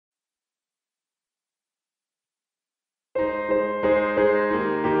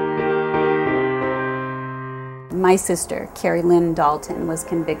My sister, Kerry Lyn Dalton, was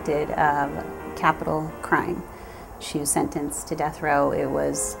convicted of capital crime. She was sentenced to death row. It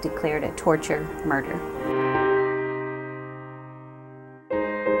was declared a torture murder.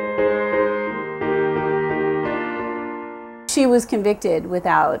 She was convicted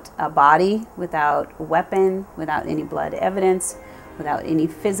without a body, without a weapon, without any blood evidence, without any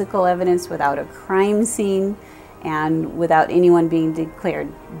physical evidence, without a crime scene, and without anyone being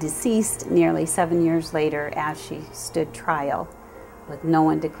declared deceased nearly 7 years later as she stood trial, with no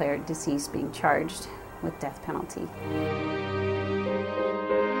one declared deceased being charged with death penalty.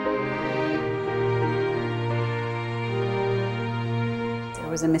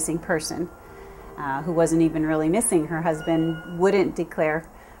 There was a missing person who wasn't even really missing. Her husband wouldn't declare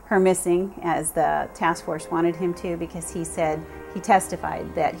her missing as the task force wanted him to, because he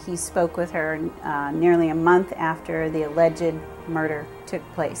testified that he spoke with her nearly a month after the alleged murder took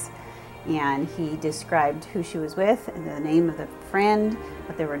place. And he described who she was with, the name of the friend,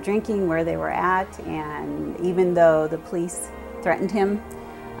 what they were drinking, where they were at, and even though the police threatened him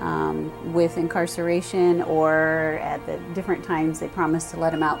with incarceration, or at the different times they promised to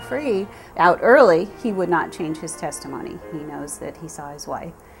let him out early, he would not change his testimony. He knows that he saw his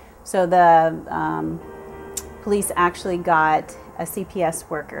wife. So the police actually got a CPS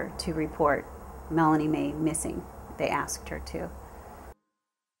worker to report Melanie May missing. They asked her to.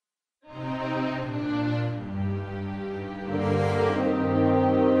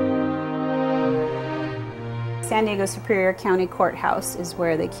 San Diego Superior County Courthouse is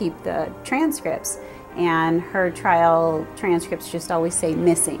where they keep the transcripts, and her trial transcripts just always say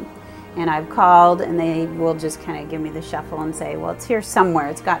missing. And I've called, and they will just kind of give me the shuffle and say, well, it's here somewhere,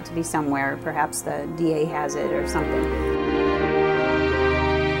 it's got to be somewhere, perhaps the DA has it or something.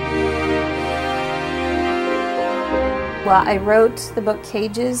 Well, I wrote the book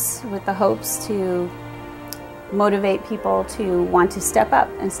Cages with the hopes to motivate people to want to step up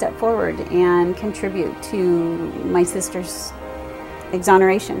and step forward and contribute to my sister's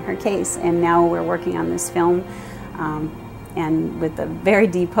exoneration, her case. And now we're working on this film, and with the very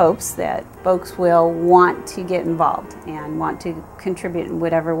deep hopes that folks will want to get involved and want to contribute in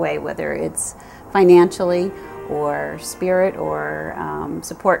whatever way, whether it's financially or spirit or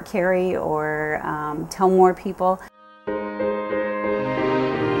support Kerry or tell more people.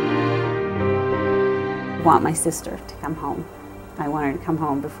 I want my sister to come home. I want her to come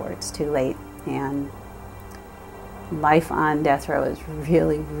home before it's too late. And life on death row is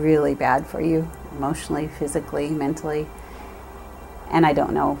really, really bad for you, emotionally, physically, mentally. And I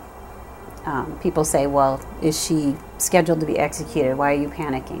don't know. People say, well, is she scheduled to be executed? Why are you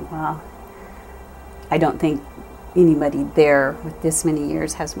panicking? Well, I don't think anybody there with this many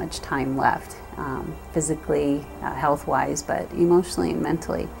years has much time left, physically, health-wise, but emotionally and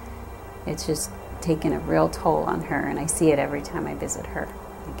mentally. It's just taken a real toll on her, and I see it every time I visit her.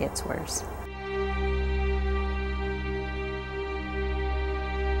 It gets worse.